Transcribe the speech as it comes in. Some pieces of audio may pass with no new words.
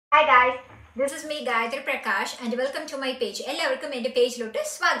Hi guys, this is me Gayatri Prakash and welcome to my page. എല്ലാവർക്കും എൻ്റെ പേജിലോട്ട്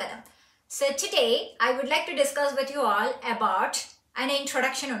സ്വാഗതം. So today I would like to discuss with you all about an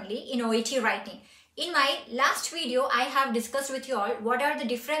introduction only in OET writing. In my last video I have discussed with you all what are the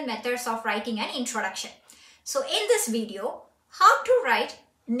different methods of writing an introduction. So in this video, how to write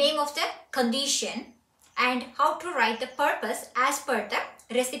name of the condition and how to write the purpose as per the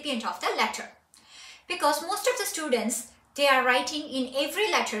recipient of the letter. Because most of the students, they are writing in every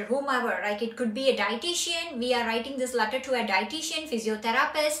letter, whomever, like it could be a dietitian, we are writing this letter to a dietitian,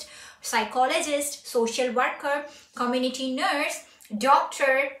 physiotherapist, psychologist, social worker, community nurse,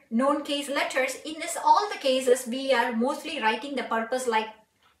 doctor, known case letters. In this all the cases, we are mostly writing the purpose like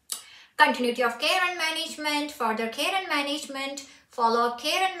continuity of care and management, further care and management, follow-up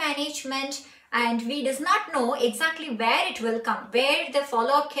care and management, and we does not know exactly where it will come, where the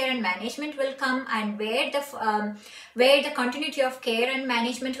follow-up care and management will come, and where the continuity of care and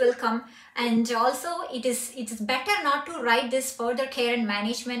management will come. And also it is better not to write this further care and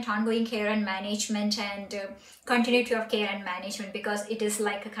management, ongoing care and management, and continuity of care and management, because it is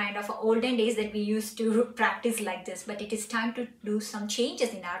like a kind of olden days that we used to practice like this. But it is time to do some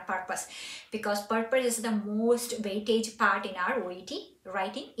changes in our purpose, because purpose is the most weightage part in our OET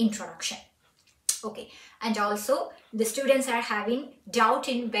writing introduction. Okay, and also the students are having doubt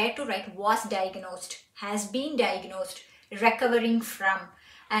in where to write was diagnosed, has been diagnosed, recovering from,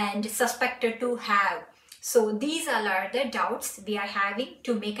 and suspected to have. So these all are the doubts we are having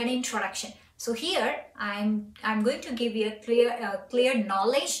to make an introduction. So here I'm going to give you a clear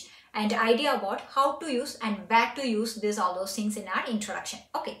knowledge and idea about how to use and where to use all those things in our introduction.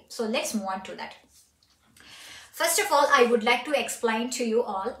 Okay, so let's move on to that. First of all, I would like to explain to you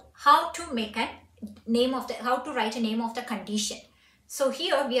all how to make a how to write a name of the condition. So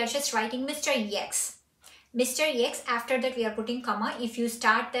here we are just writing Mr. X. Mr. X, after that we are putting comma if you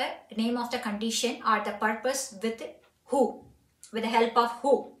start the name of the condition or the purpose with who, with the help of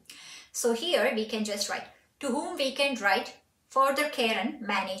who. So here we can just write to whom we can write further care and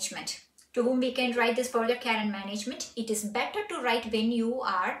management. To whom we can write this further care and management. It is better to write when you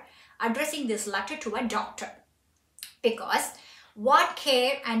are addressing this letter to a doctor, because what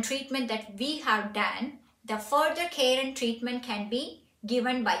care and treatment that we have done, the further care and treatment can be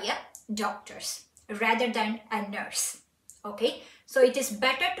given by a doctors rather than a nurse. Okay, so it is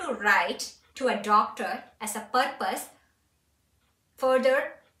better to write to a doctor as a purpose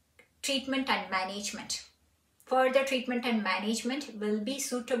further treatment and management. Further treatment and management will be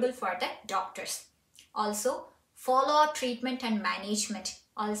suitable for the doctors. Also, follow-up treatment and management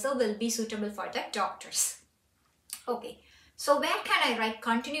also will be suitable for the doctors. Okay. So where can I write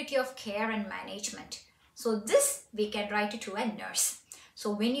continuity of care and management? So this we can write it to a nurse. So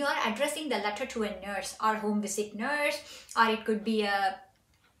when you are addressing the letter to a nurse or home visit nurse, or it could be a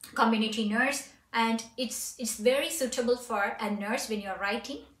community nurse, and it's very suitable for a nurse when you are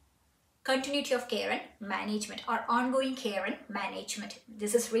writing continuity of care and management or ongoing care and management.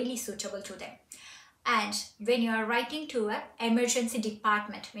 This is really suitable to them. And when you are writing to an emergency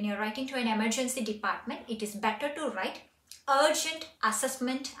department, it is better to write urgent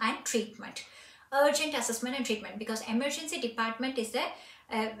assessment and treatment. Urgent assessment and treatment, because emergency department is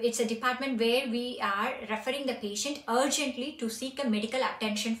it's a department where we are referring the patient urgently to seek a medical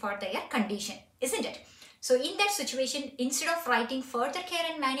attention for their condition, isn't it? So in that situation, instead of writing further care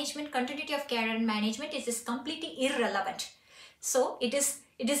and management, continuity of care and management, it is completely irrelevant. So it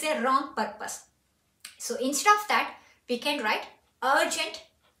is a wrong purpose. So instead of that, we can write urgent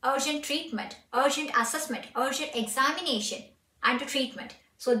treatment, urgent assessment, urgent examination and treatment.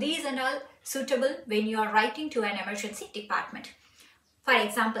 So these are all suitable when you are writing to an emergency department. For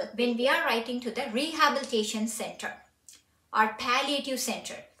example, when we are writing to the rehabilitation center or palliative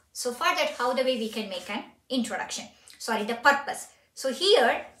center. So for that, how the way we can make an introduction? Sorry, the purpose. So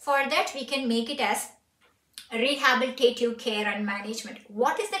here, for that we can make it as rehabilitative care and management.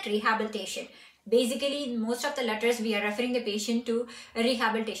 What is that rehabilitation? Basically, in most of the letters we are referring the patient to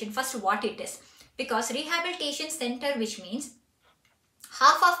rehabilitation. First, what it is? Because rehabilitation center, which means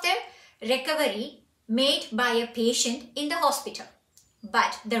half of the recovery made by a patient in the hospital,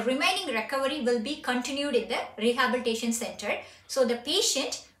 but the remaining recovery will be continued in the rehabilitation center. So the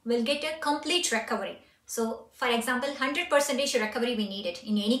patient will get a complete recovery. So for example, 100% recovery we needed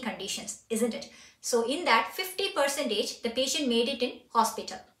in any conditions, isn't it? So in that 50% the patient made it in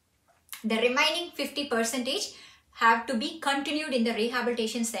hospital. The remaining 50% have to be continued in the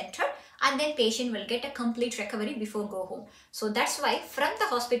rehabilitation center, and then patient will get a complete recovery before go home. So that's why from the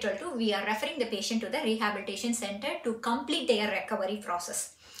hospital we are referring the patient to the rehabilitation center to complete their recovery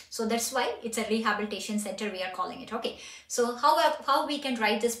process. So that's why it's a rehabilitation center we are calling it. Okay, so how we can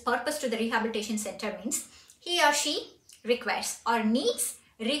write this purpose to the rehabilitation center means he or she requires or needs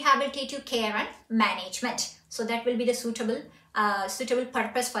rehabilitative care and management. So that will be the suitable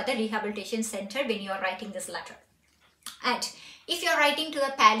purpose for the rehabilitation center when you are writing this letter. And if you are writing to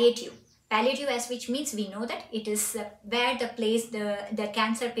the palliative as which means we know that it is where the place the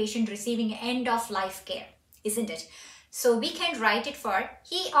cancer patient receiving end of life care, isn't it? So we can write it for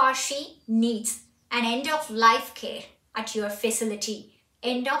he or she needs an end of life care at your facility.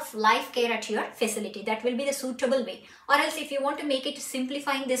 End of life care at your facility. That will be the suitable way. Or else if you want to make it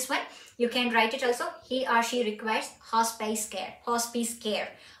simplifying this one, you can write it also he or she requires hospice care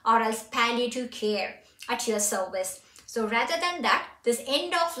or else palliative care at your service. So rather than that, this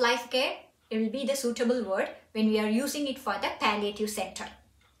end of life care, it will be the suitable word when we are using it for the palliative center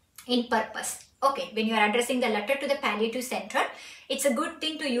in purpose. Okay, when you are addressing the letter to the palliative center, it's a good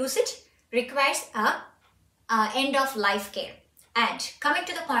thing to use it. Requires a end of life care. And coming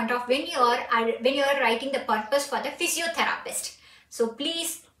to the point of when you are writing the purpose for the physiotherapist, so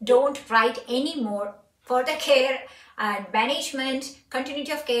please don't write any more for the care and management,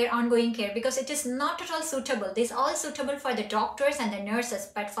 continuity of care, ongoing care, because it is not at all suitable. This is all suitable for the doctors and the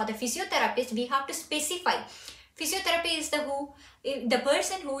nurses, but for the physiotherapist we have to specify. Physiotherapy is the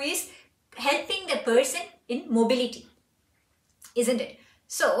person who is helping the person in mobility, isn't it?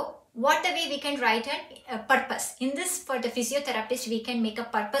 So what the way we can write a purpose in this for the physiotherapist, we can make a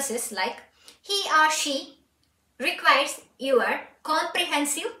purposes like he or she requires your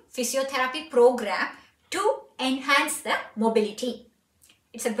comprehensive physiotherapy program to enhance the mobility.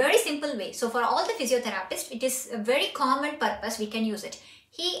 It's a very simple way. So for all the physiotherapists, it is a very common purpose. We can use it.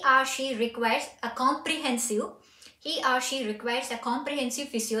 He or she requires a comprehensive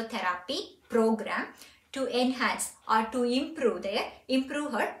physiotherapy program to enhance or to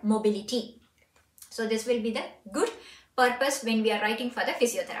improve her mobility. So this will be the good purpose when we are writing for the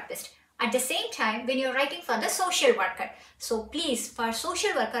physiotherapist. At the same time, when you are writing for the social worker, so please for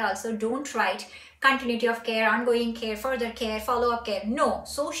social worker also don't write continuity of care, ongoing care, further care, follow-up care. No,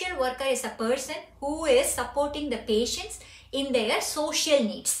 social worker is a person who is supporting the patients in their social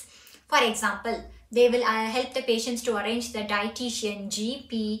needs. For example, they will help the patients to arrange the dietitian,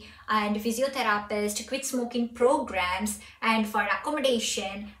 GP and physiotherapist, quit smoking programs, and for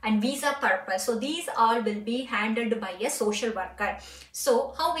accommodation and visa purpose. So these all will be handled by a social worker.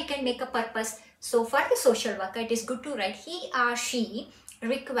 So how we can make a purpose? So for the social worker, it is good to write he or she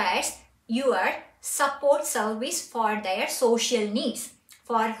requires your support service for their social needs,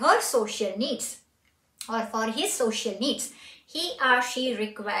 for her social needs or for his social needs. He or she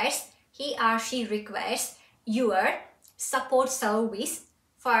requires your support service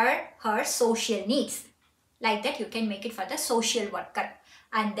for her social needs. Like that you can make it for the social worker.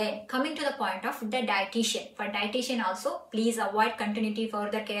 And then coming to the point of the dietitian. For dietitian also, please avoid continuity,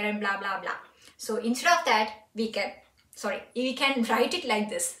 further care and blah blah blah. So instead of that, we can write it like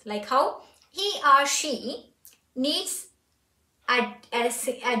this. Like how? He or she needs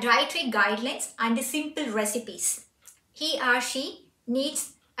a dietary guidelines and simple recipes. He or she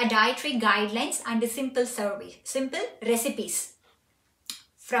needs a dietary guidelines and simple recipes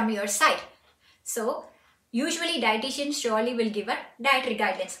from your side. So usually dietitians surely will give a dietary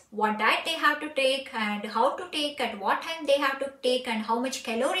guidelines. What diet they have to take and how to take, at what time they have to take and how much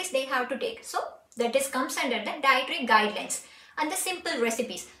calories they have to take. So that comes under the dietary guidelines and the simple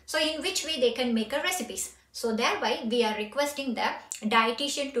recipes. So in which way they can make a recipes. So thereby we are requesting the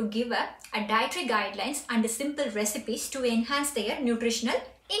dietitian to give a dietary guidelines and simple recipes to enhance their nutritional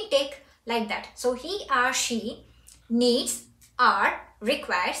intake, like that. So he or she needs or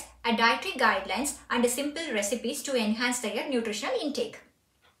requires a dietary guidelines and simple recipes to enhance their nutritional intake.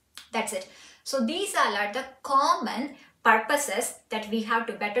 That's it. So these are the common purposes that we have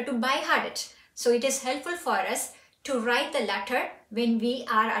to better to by heart it. So it is helpful for us to write the letter when we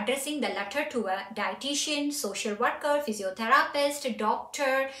are addressing the letter to a dietitian, social worker, physiotherapist,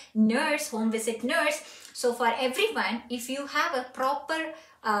 doctor, nurse, home visit nurse. So for everyone, if you have a proper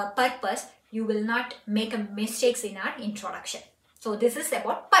purpose, you will not make mistakes in our introduction. So this is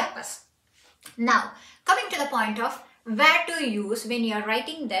about purpose. Now coming to the point of where to use when you are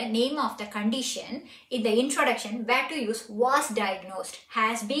writing the name of the condition in the introduction, where to use was diagnosed,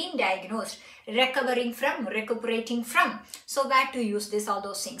 has been diagnosed, recovering from, recuperating from. So where to use this, all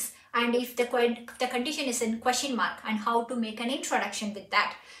those things. And if the condition is in question mark, and how to make an introduction with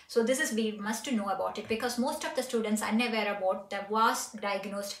that. So this is, we must know about it, because most of the students are unaware about the was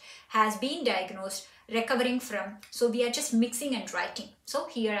diagnosed, has been diagnosed, recovering from. So we are just mixing and writing. So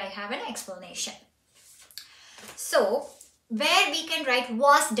here I have an explanation. So where we can write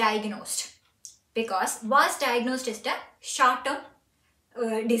was diagnosed, because was diagnosed is the short-term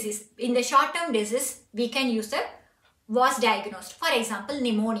disease. In the short-term disease, we can use the was diagnosed. For example,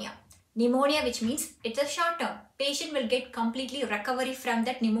 pneumonia. Pneumonia, which means it's a short-term. Patient will get completely recovery from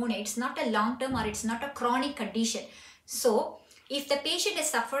that pneumonia. It's not a long-term or it's not a chronic condition. So, if the patient is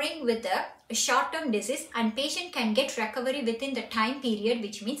suffering with a short-term disease and patient can get recovery within the time period,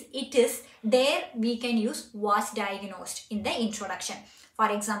 which means it is there, we can use was diagnosed in the introduction. For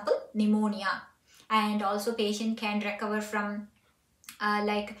example, pneumonia. And also patient can recover from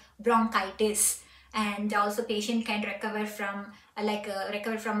like bronchitis, and also patient can recover from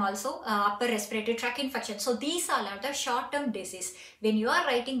also upper respiratory tract infection. So these all are the short-term disease. When you are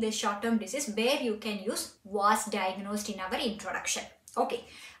writing this short-term disease, where you can use was diagnosed in our introduction. Okay.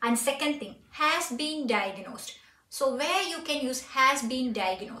 And second thing, has been diagnosed. So where you can use has been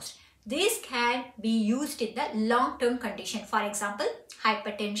diagnosed. This can be used in the long-term condition. For example,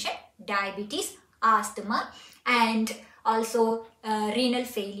 hypertension, diabetes, asthma, and also renal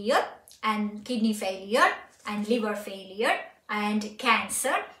failure and kidney failure and liver failure and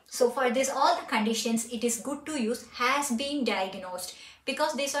cancer. So for this all the conditions, it is good to use has been diagnosed,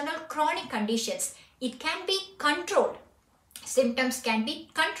 because these are not chronic conditions. It can be controlled. Symptoms can be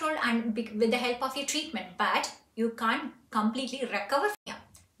controlled and with the help of your treatment, but you can't completely recover from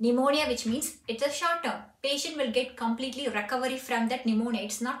pneumonia, which means it's a short term. Patient will get completely recovery from that pneumonia.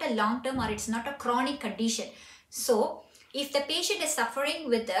 It's not a long term or it's not a chronic condition. So if the patient is suffering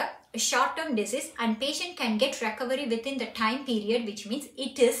with a short-term disease and patient can get recovery within the time period, which means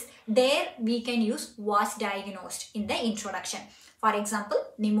it is there, we can use was diagnosed in the introduction. For example,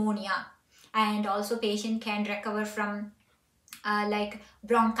 pneumonia. And also patient can recover from like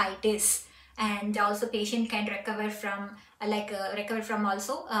bronchitis, and also patient can recover from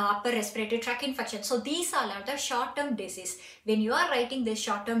also upper respiratory tract infection. So these all are the short-term disease. When you are writing this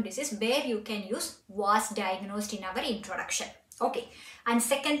short-term disease, where you can use was diagnosed in our introduction. Okay. And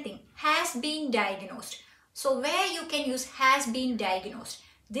second thing, has been diagnosed. So where you can use has been diagnosed.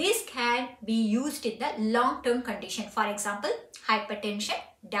 This can be used in the long-term condition. For example, hypertension,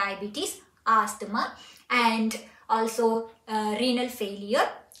 diabetes, asthma, and also renal failure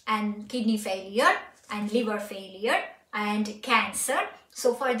and kidney failure and liver failure and cancer.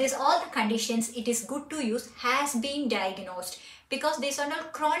 So for this all the conditions, it is good to use has been diagnosed, because these are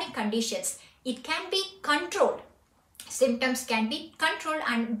not chronic conditions. It can be controlled. Symptoms can be controlled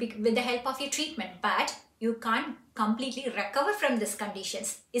and with the help of your treatment, but you can't completely recover from these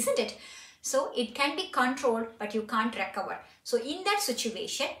conditions, isn't it? So it can be controlled, but you can't recover. So in that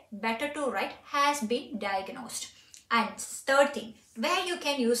situation, better to write has been diagnosed. And third thing, where you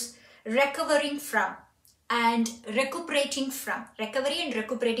can use recovering from and recuperating from. Recovery and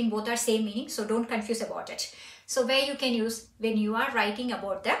recuperating both are same meaning, so don't confuse about it. So where you can use when you are writing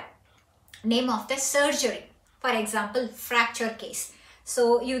about the name of the surgery. For example, fracture case.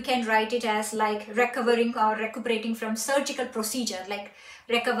 So you can write it as like recovering or recuperating from surgical procedure, like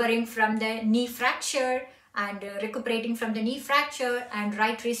recovering from the knee fracture and recuperating from the knee fracture and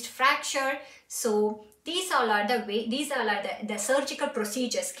right wrist fracture. So these all are the surgical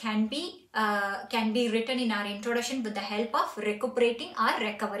procedures can be written in our introduction with the help of recuperating or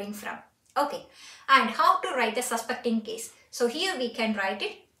recovering from. Okay. And how to write the suspecting case. So here we can write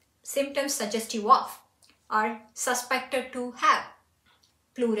it symptoms suggestive of or suspected to have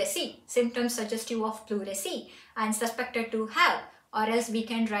pleurisy, symptoms suggestive of pleurisy and suspected to have, or else we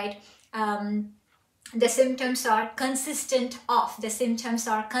can write the symptoms are consistent of,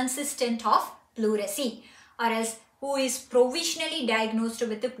 pleurisy, or else who is provisionally diagnosed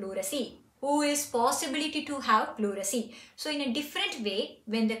with the pleurisy, who is possibility to have pleurisy. So in a different way,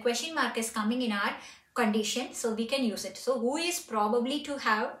 when the question mark is coming in our condition, so we can use it. So who is probably to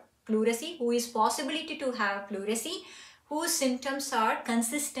have pleurisy, who is possibility to have pleurisy, whose symptoms are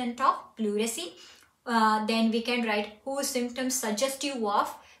consistent of pleurisy. Then we can write whose symptoms suggestive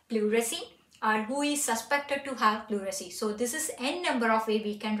of pleurisy, or who is suspected to have pleurisy. So this is n number of way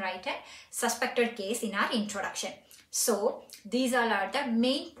we can write a suspected case in our introduction. So these all are the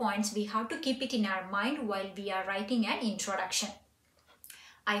main points we have to keep it in our mind while we are writing an introduction.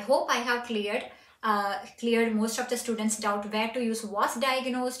 I hope I have cleared most of the students' doubt where to use was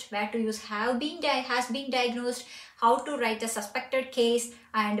diagnosed, where to use has been diagnosed, how to write the suspected case,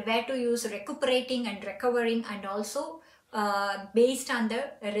 and where to use recuperating and recovering, and also based on the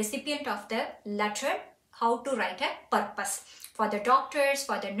recipient of the letter, how to write a purpose for the doctors,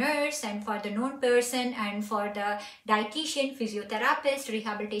 for the nurse, and for the known person, and for the dietitian, physiotherapist,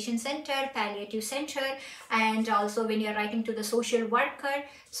 rehabilitation center, palliative center, and also when you're writing to the social worker.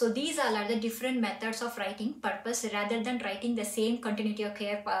 So these all are the different methods of writing purpose, rather than writing the same continuity of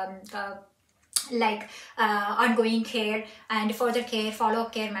care like ongoing care and further care,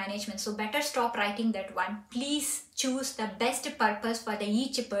 follow-up care management. So better stop writing that one. Please choose the best purpose for the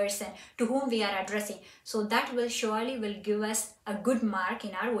each person to whom we are addressing. So that will surely will give us a good mark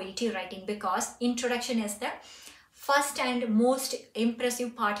in our OET writing, because introduction is the first and most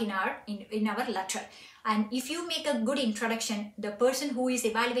impressive part in our letter. And if you make a good introduction, the person who is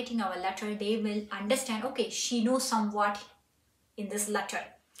evaluating our letter, they will understand, okay, she knows somewhat in this letter.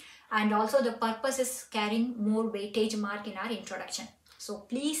 And also the purpose is carrying more weightage mark in our introduction. So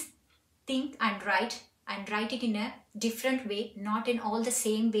please think and write it in a different way, not in all the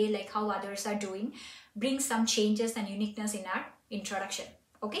same way like how others are doing. Bring some changes and uniqueness in our introduction,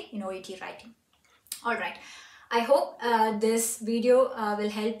 okay, in OET writing. All right. I hope this video will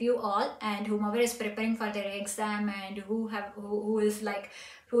help you all, and whomever is preparing for their exam and who is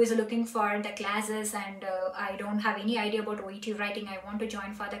looking for the classes, and I don't have any idea about OET writing, I want to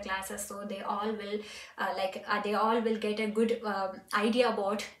join for the classes, so they all will get a good idea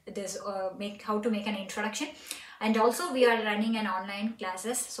about this, how to make an introduction. And also we are running an online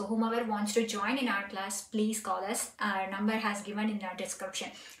classes, so whomever wants to join in our class, please call us. Our number has given in our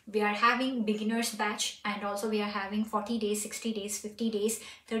description. We are having beginners batch, and also we are having 40 days, 60 days, 50 days,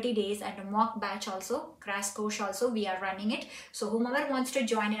 30 days, and a mock batch also, crash course also we are running it. So whomever wants to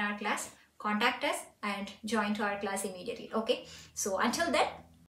join in our class, contact us and join to our class immediately. Okay, so until then,